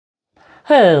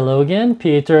Hello again,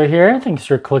 Pietro here. Thanks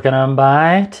for clicking on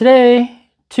by. Today,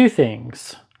 two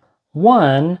things.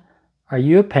 One, are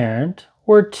you a parent?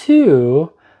 Or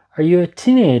two, are you a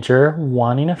teenager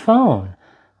wanting a phone?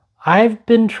 I've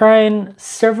been trying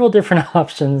several different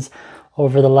options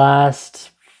over the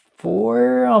last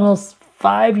almost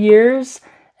 5 years,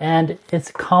 and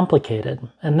it's complicated.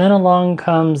 And then along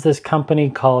comes this company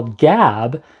called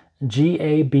GABB,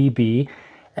 G-A-B-B,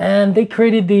 and they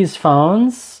created these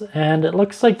phones, and it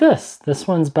looks like this. This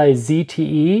one's by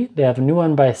ZTE. They have a new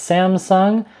one by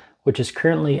Samsung, which is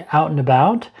currently out and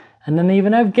about. And then they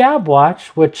even have GABB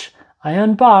Watch, which I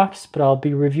unboxed, but I'll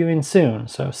be reviewing soon,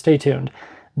 so stay tuned.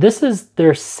 This is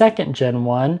their second gen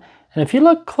one, and if you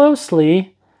look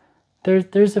closely,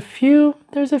 there's a few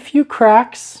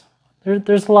cracks.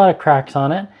 There's a lot of cracks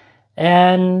on it,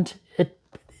 and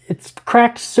it's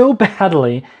cracked so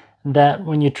badly that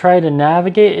when you try to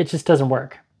navigate, it just doesn't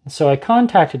work. So I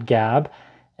contacted GABB,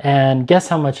 and guess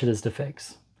how much it is to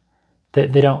fix? They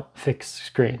don't fix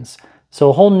screens.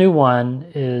 So a whole new one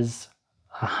is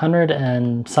 $100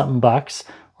 and something bucks,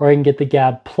 or I can get the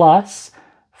GABB Plus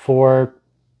for,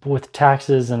 with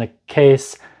taxes and a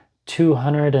case,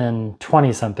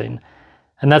 $220 something.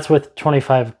 And that's with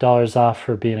 $25 off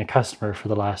for being a customer for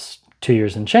the last 2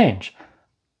 years and change.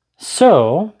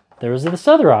 So there was this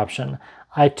other option.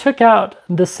 I took out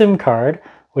the SIM card,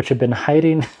 which had been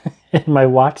hiding in my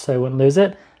watch so I wouldn't lose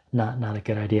it. Not a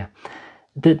good idea.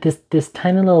 This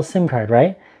tiny little SIM card,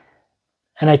 right?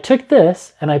 And I took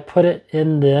this and I put it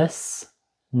in this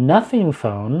Nothing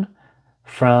phone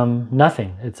from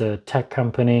Nothing. It's a tech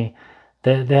company.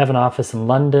 They have an office in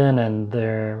London, and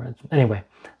they're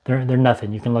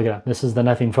Nothing. You can look it up. This is the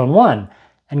Nothing Phone 1.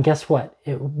 And guess what?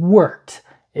 It worked.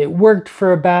 It worked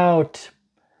for about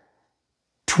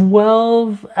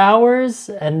 12 hours,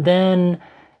 and then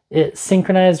it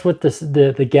synchronized with the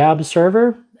GABB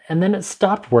server, and then it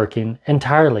stopped working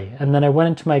entirely. And then I went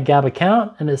into my GABB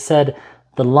account, and it said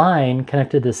the line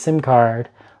connected to the SIM card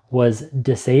was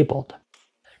disabled.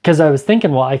 Because I was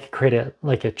thinking, well, I could create a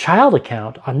child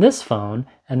account on this phone,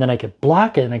 and then I could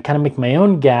block it, and I kind of make my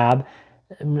own GABB.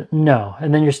 No,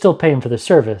 and then you're still paying for the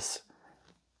service.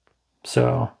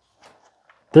 So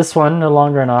this one, no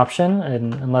longer an option,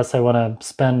 and unless I want to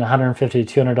spend $150 to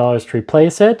 $200 to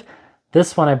replace it.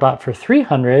 This one I bought for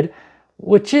 $300,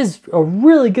 which is a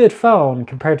really good phone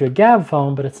compared to a GABB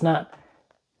phone, but it's not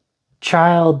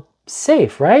child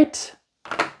safe, right?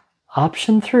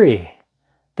 Option 3,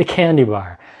 the candy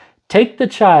bar. Take the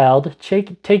child,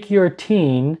 take your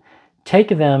teen, take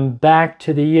them back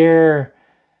to the year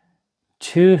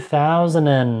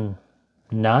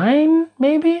 2009,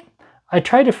 maybe? I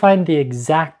tried to find the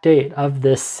exact date of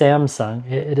this Samsung.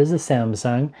 It is a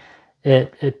Samsung.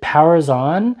 It powers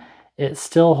on. It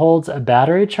still holds a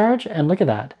battery charge. And look at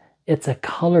that. It's a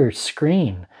color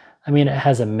screen. I mean, it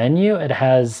has a menu. It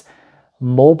has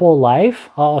mobile life.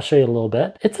 I'll show you a little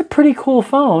bit. It's a pretty cool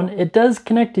phone. It does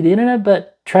connect to the internet,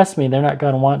 but trust me, they're not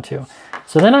going to want to.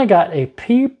 So then I got a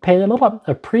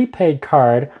prepaid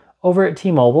card over at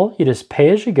T-Mobile. You just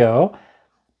pay as you go.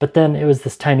 But then it was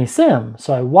this tiny SIM.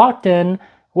 So I walked in,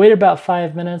 waited about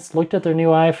 5 minutes, looked at their new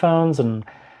iPhones, and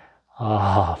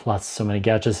so many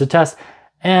gadgets to test.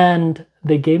 And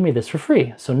they gave me this for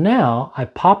free. So now I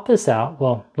pop this out.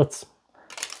 Well, let's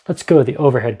go with the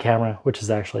overhead camera, which is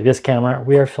actually this camera.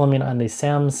 We are filming on the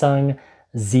Samsung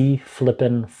Z Flip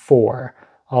 4,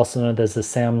 also known as the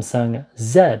Samsung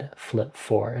Z Flip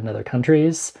 4 in other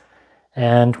countries.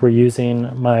 And we're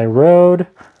using my Rode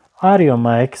audio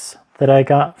mics that I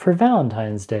got for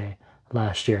Valentine's Day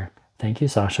last year. Thank you,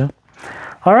 Sasha.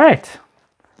 All right,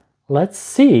 let's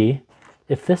see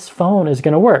if this phone is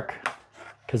going to work,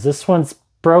 because this one's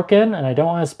broken and I don't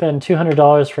want to spend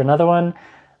 $200 for another one.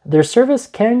 Their service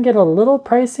can get a little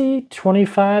pricey,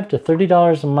 $25 to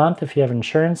 $30 a month if you have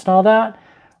insurance and all that,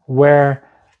 where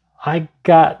I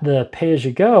got the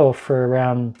pay-as-you-go for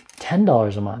around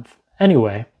 $10 a month.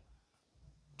 Anyway,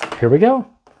 here we go.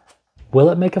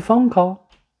 Will it make a phone call?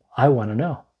 I want to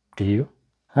know. Do you?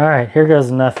 All right, here goes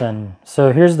nothing.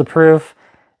 So here's the proof.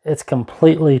 It's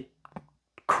completely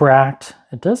cracked.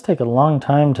 It does take a long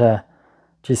time to...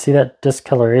 Do you see that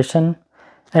discoloration?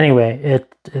 Anyway,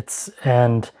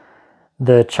 and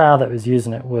the child that was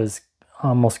using it was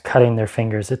almost cutting their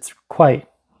fingers. It's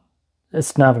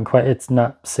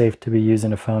not safe to be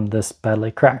using a phone this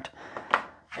badly cracked.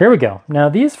 Here we go. Now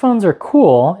these phones are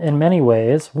cool in many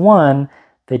ways. One,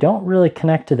 they don't really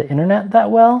connect to the internet that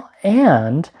well,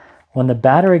 and when the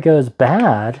battery goes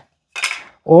bad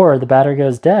or the battery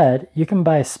goes dead, you can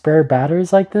buy spare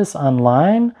batteries like this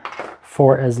online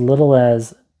for as little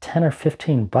as 10 or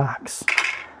 15 bucks.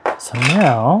 So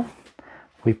now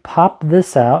We pop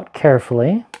this out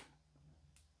carefully.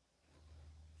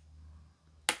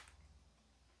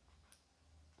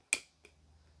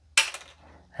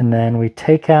 And then we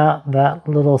take out that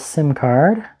little SIM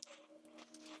card.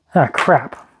 Ah,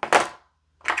 crap.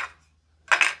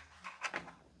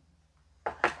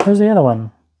 Where's the other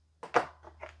one?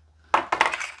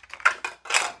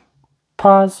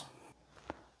 Pause.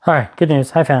 All right, good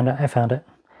news. I found it.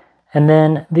 And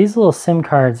then these little SIM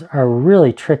cards are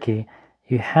really tricky.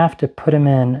 You have to put them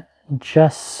in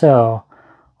just so,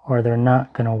 or they're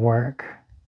not going to work.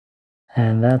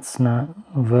 And that's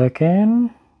not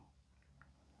working.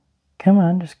 Come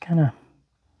on, just kind of,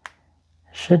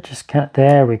 should just kind of,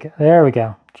 there we go. There we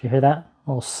go. Did you hear that? A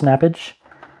little snappage.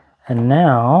 And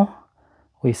now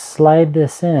we slide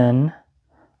this in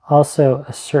also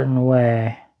a certain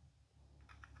way.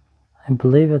 I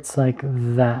believe it's like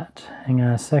that. Hang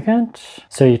on a second.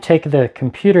 So you take the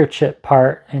computer chip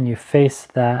part and you face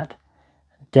that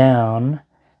down,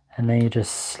 and then you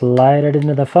just slide it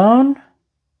into the phone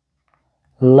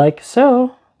like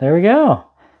so. There we go.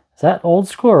 Is that old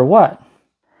school or what?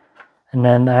 And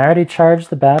then I already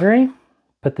charged the battery.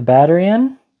 Put the battery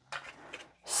in.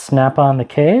 Snap on the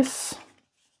case.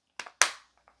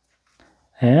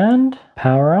 And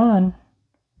power on.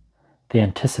 The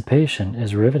anticipation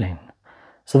is riveting.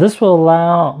 So this will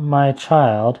allow my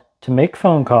child to make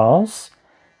phone calls.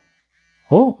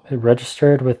 Oh, it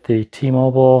registered with the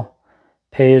T-Mobile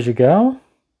pay-as-you-go.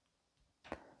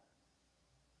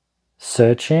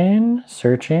 Searching.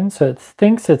 So it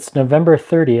thinks it's November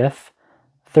 30th,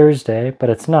 Thursday, but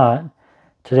it's not.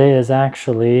 Today is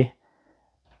actually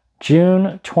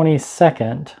June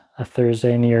 22nd, a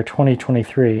Thursday in the year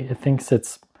 2023. It thinks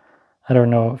it's, I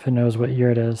don't know if it knows what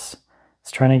year it is.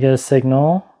 It's trying to get a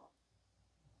signal.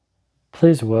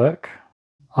 Please work.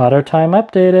 Auto time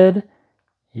updated.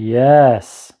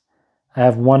 Yes. I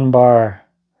have 1 bar.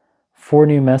 4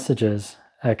 new messages.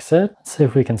 Exit. Let's see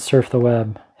if we can surf the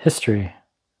web. History.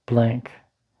 Blank.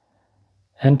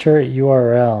 Enter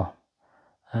URL.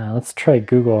 Let's try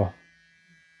Google.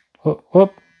 Whoop,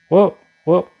 whoop, whoop,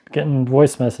 whoop. Getting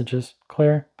voice messages.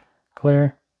 Clear.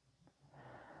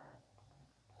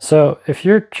 So if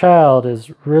your child is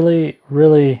really,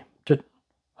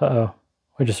 uh-oh,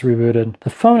 we just rebooted. The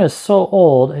phone is so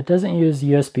old, it doesn't use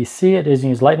USB-C, it doesn't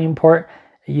use Lightning port.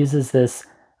 It uses this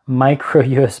micro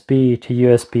USB to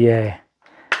USB-A.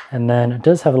 And then it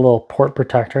does have a little port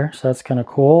protector, so that's kind of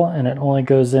cool. And it only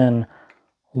goes in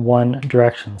one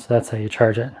direction, so that's how you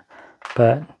charge it.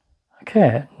 But,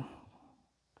 okay.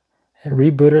 It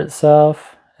rebooted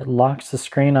itself. It locks the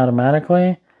screen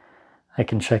automatically. I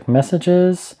can check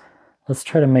messages. Let's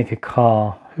try to make a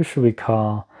call. Who should we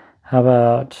call? How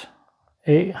about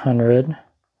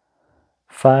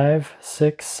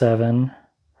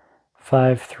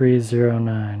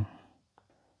 800-567-5309.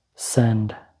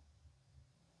 Send.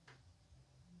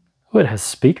 Oh, it has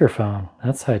speakerphone.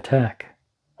 That's high tech.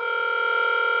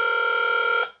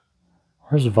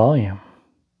 Where's volume?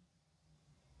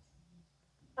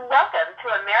 Welcome to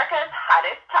America's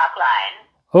hottest talk line.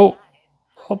 Oh,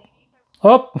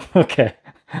 okay.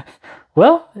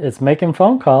 Well, it's making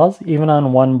phone calls, even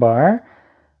on 1 bar.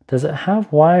 Does it have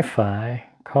Wi-Fi?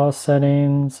 Call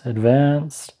settings,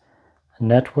 advanced,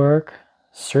 network,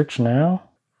 search now?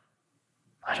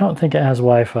 I don't think it has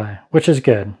Wi-Fi, which is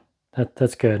good.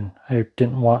 That's good. I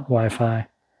didn't want Wi-Fi.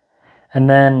 And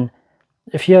then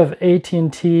if you have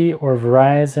AT&T or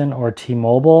Verizon or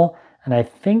T-Mobile, and I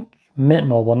think Mint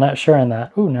Mobile, not sure on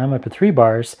that. Ooh, now I'm up to 3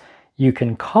 bars. You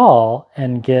can call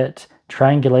and get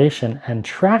triangulation and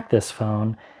track this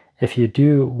phone if you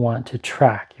do want to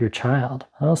track your child.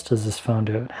 What else does this phone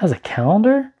do? It has a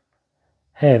calendar?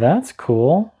 Hey, that's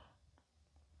cool.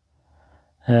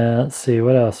 Let's see,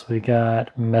 what else? We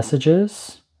got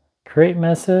messages. Create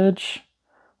message.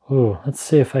 Ooh, let's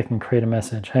see if I can create a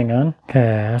message. Hang on.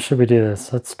 Okay, how should we do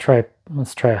this? Let's try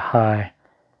hi.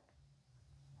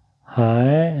 Hi,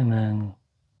 and then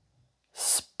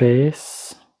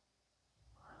space.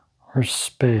 Where's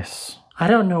space? I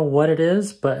don't know what it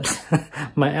is, but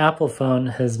my Apple phone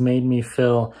has made me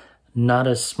feel not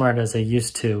as smart as I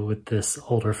used to with this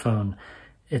older phone.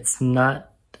 It's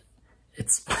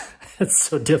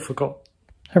so difficult.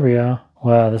 There we go.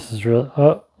 Wow, this is really,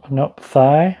 oh, nope,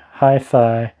 thigh, high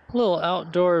thigh. Little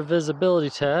outdoor visibility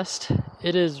test.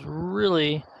 It is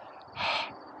really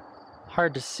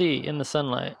hard to see in the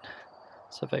sunlight.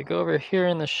 So if I go over here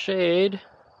in the shade,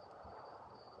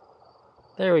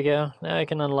 there we go. Now I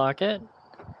can unlock it.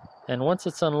 And once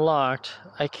it's unlocked,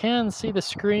 I can see the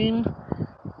screen,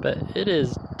 but it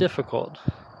is difficult.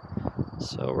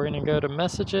 So we're gonna go to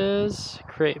messages,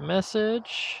 create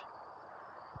message,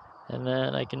 And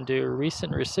then I can do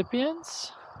recent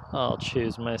recipients. I'll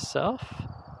choose myself.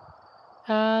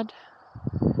 Add.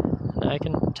 And I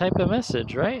can type a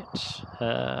message, right?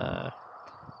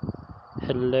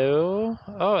 Hello.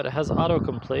 Oh, it has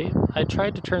autocomplete. I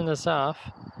tried to turn this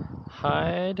off.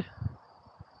 Hide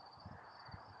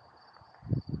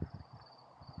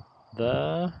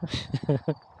the.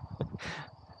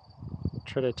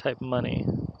 Try to type money.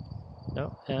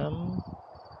 No, M.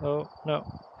 Oh, no.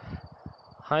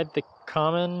 Hide the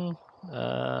common.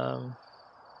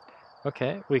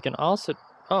 Okay, we can also.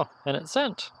 Oh, and it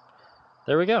sent.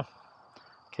 There we go.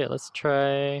 Okay, let's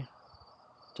try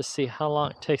to see how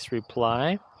long it takes to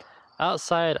reply.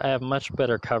 Outside, I have much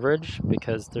better coverage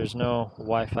because there's no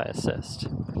Wi-Fi assist.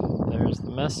 There's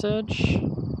the message.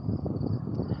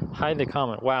 Hide the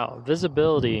comment. Wow,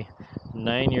 visibility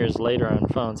 9 years later on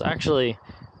phones. Actually,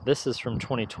 this is from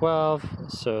 2012,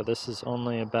 so this is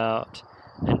only about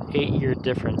an 8-year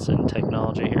difference in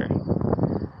technology here.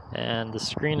 And the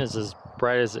screen is as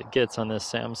bright as it gets on this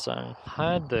Samsung.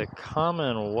 Hide the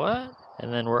common what?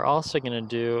 And then we're also going to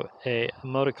do a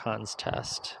emoticons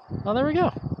test. Oh, there we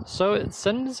go. So it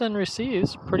sends and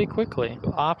receives pretty quickly.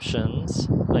 Options,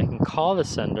 I can call the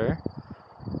sender,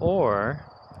 or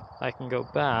I can go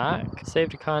back, save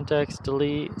to contacts,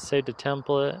 delete, save to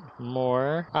template,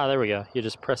 more. Ah, there we go. You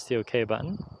just press the OK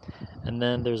button. And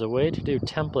then there's a way to do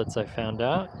templates I found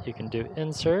out. You can do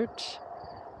insert,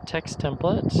 text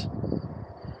template,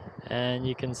 and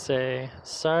you can say,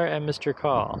 sorry I missed your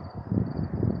call.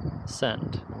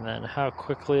 Send. And then how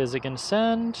quickly is it going to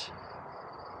send?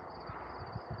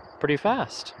 Pretty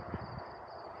fast.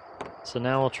 So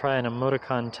now we'll try an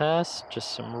emoticon test,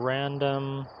 just some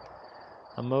random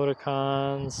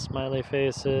emoticons, smiley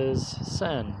faces,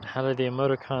 send. How do the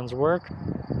emoticons work?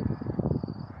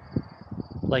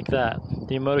 Like that.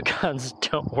 The emoticons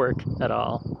don't work at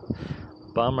all.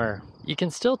 Bummer. You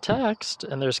can still text,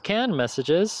 and there's canned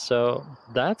messages, so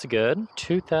that's good.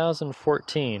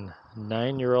 2014,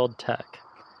 9-year-old tech.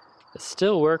 It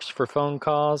still works for phone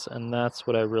calls, and that's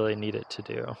what I really need it to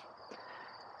do.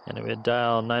 And it would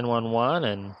dial 911,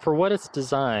 and for what it's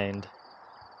designed,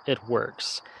 it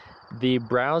works. The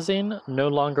browsing no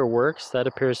longer works. That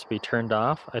appears to be turned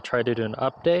off. I tried to do an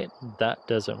update. That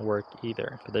doesn't work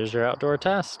either. But there's your outdoor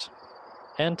test.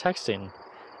 And texting.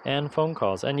 And phone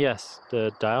calls. And yes,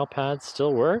 the dial pad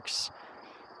still works.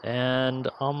 And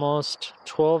almost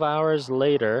 12 hours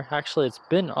later, actually it's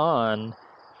been on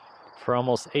for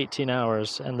almost 18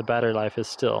 hours, and the battery life is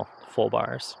still full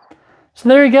bars. So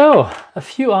there you go. A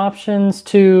few options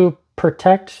to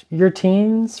protect your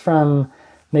teens from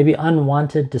maybe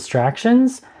unwanted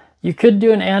distractions. You could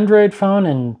do an Android phone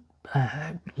and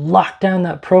lock down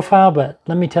that profile, but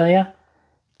let me tell you,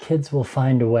 kids will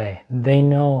find a way. They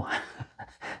know,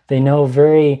 they know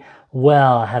very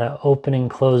well how to open and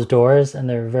close doors, and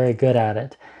they're very good at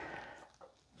it.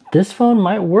 This phone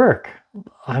might work.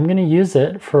 I'm going to use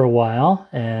it for a while,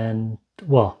 and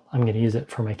well, I'm going to use it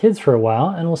for my kids for a while,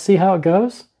 and we'll see how it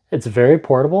goes. It's very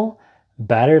portable.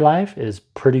 Battery life is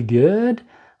pretty good.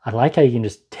 I like how you can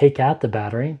just take out the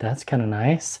battery. That's kind of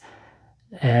nice.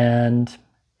 And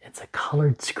it's a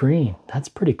colored screen. That's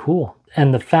pretty cool.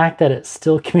 And the fact that it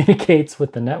still communicates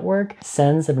with the network,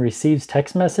 sends and receives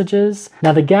text messages.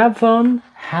 Now the GABB phone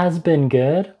has been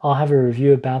good. I'll have a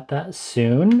review about that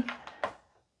soon.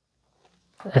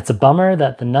 It's a bummer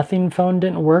that the Nothing phone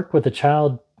didn't work with a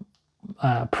child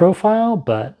profile,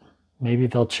 but maybe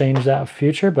they'll change that in the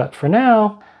future. But for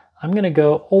now, I'm going to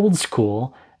go old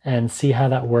school and see how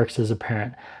that works as a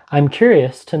parent. I'm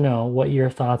curious to know what your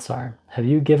thoughts are. Have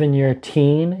you given your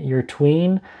teen, your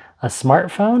tween, a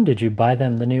smartphone? Did you buy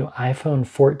them the new iPhone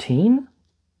 14?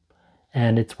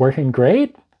 And it's working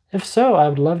great? If so, I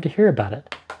would love to hear about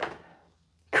it.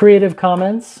 Creative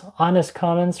comments, honest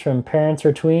comments from parents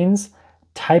or tweens.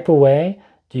 Type away.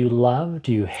 Do you love,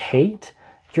 do you hate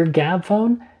your GABB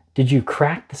phone? Did you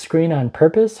crack the screen on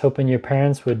purpose, hoping your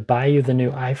parents would buy you the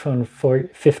new iPhone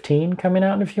 15 coming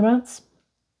out in a few months?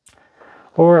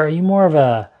 Or are you more of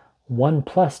a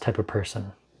OnePlus type of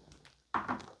person?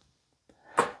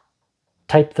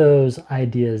 Type those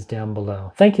ideas down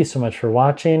below. Thank you so much for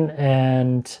watching,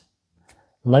 and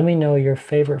let me know your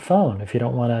favorite phone if you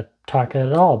don't want to talk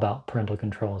at all about parental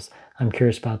controls. I'm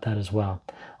curious about that as well.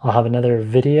 I'll have another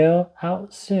video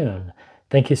out soon.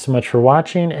 Thank you so much for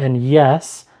watching, and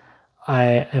yes,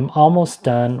 I am almost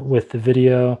done with the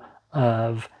video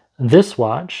of this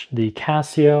watch, the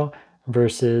Casio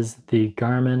versus the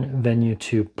Garmin Venue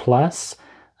 2 Plus.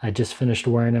 I just finished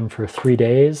wearing them for 3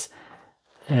 days,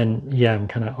 and yeah, I'm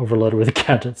kind of overloaded with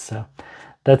gadgets, so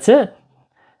that's it.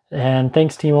 And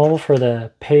thanks T-Mobile for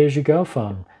the pay-as-you-go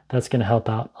phone. That's going to help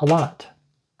out a lot.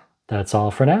 That's all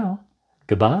for now.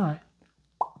 Goodbye.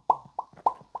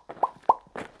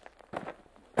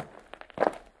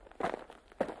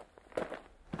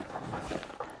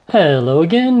 Hello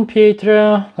again,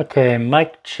 Pietro. Okay,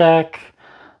 mic check,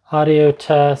 audio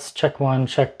test, check 1,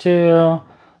 check 2.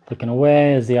 Looking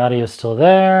away, is the audio still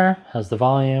there? How's the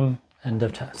volume? End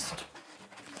of test.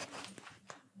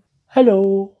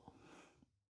 Hello.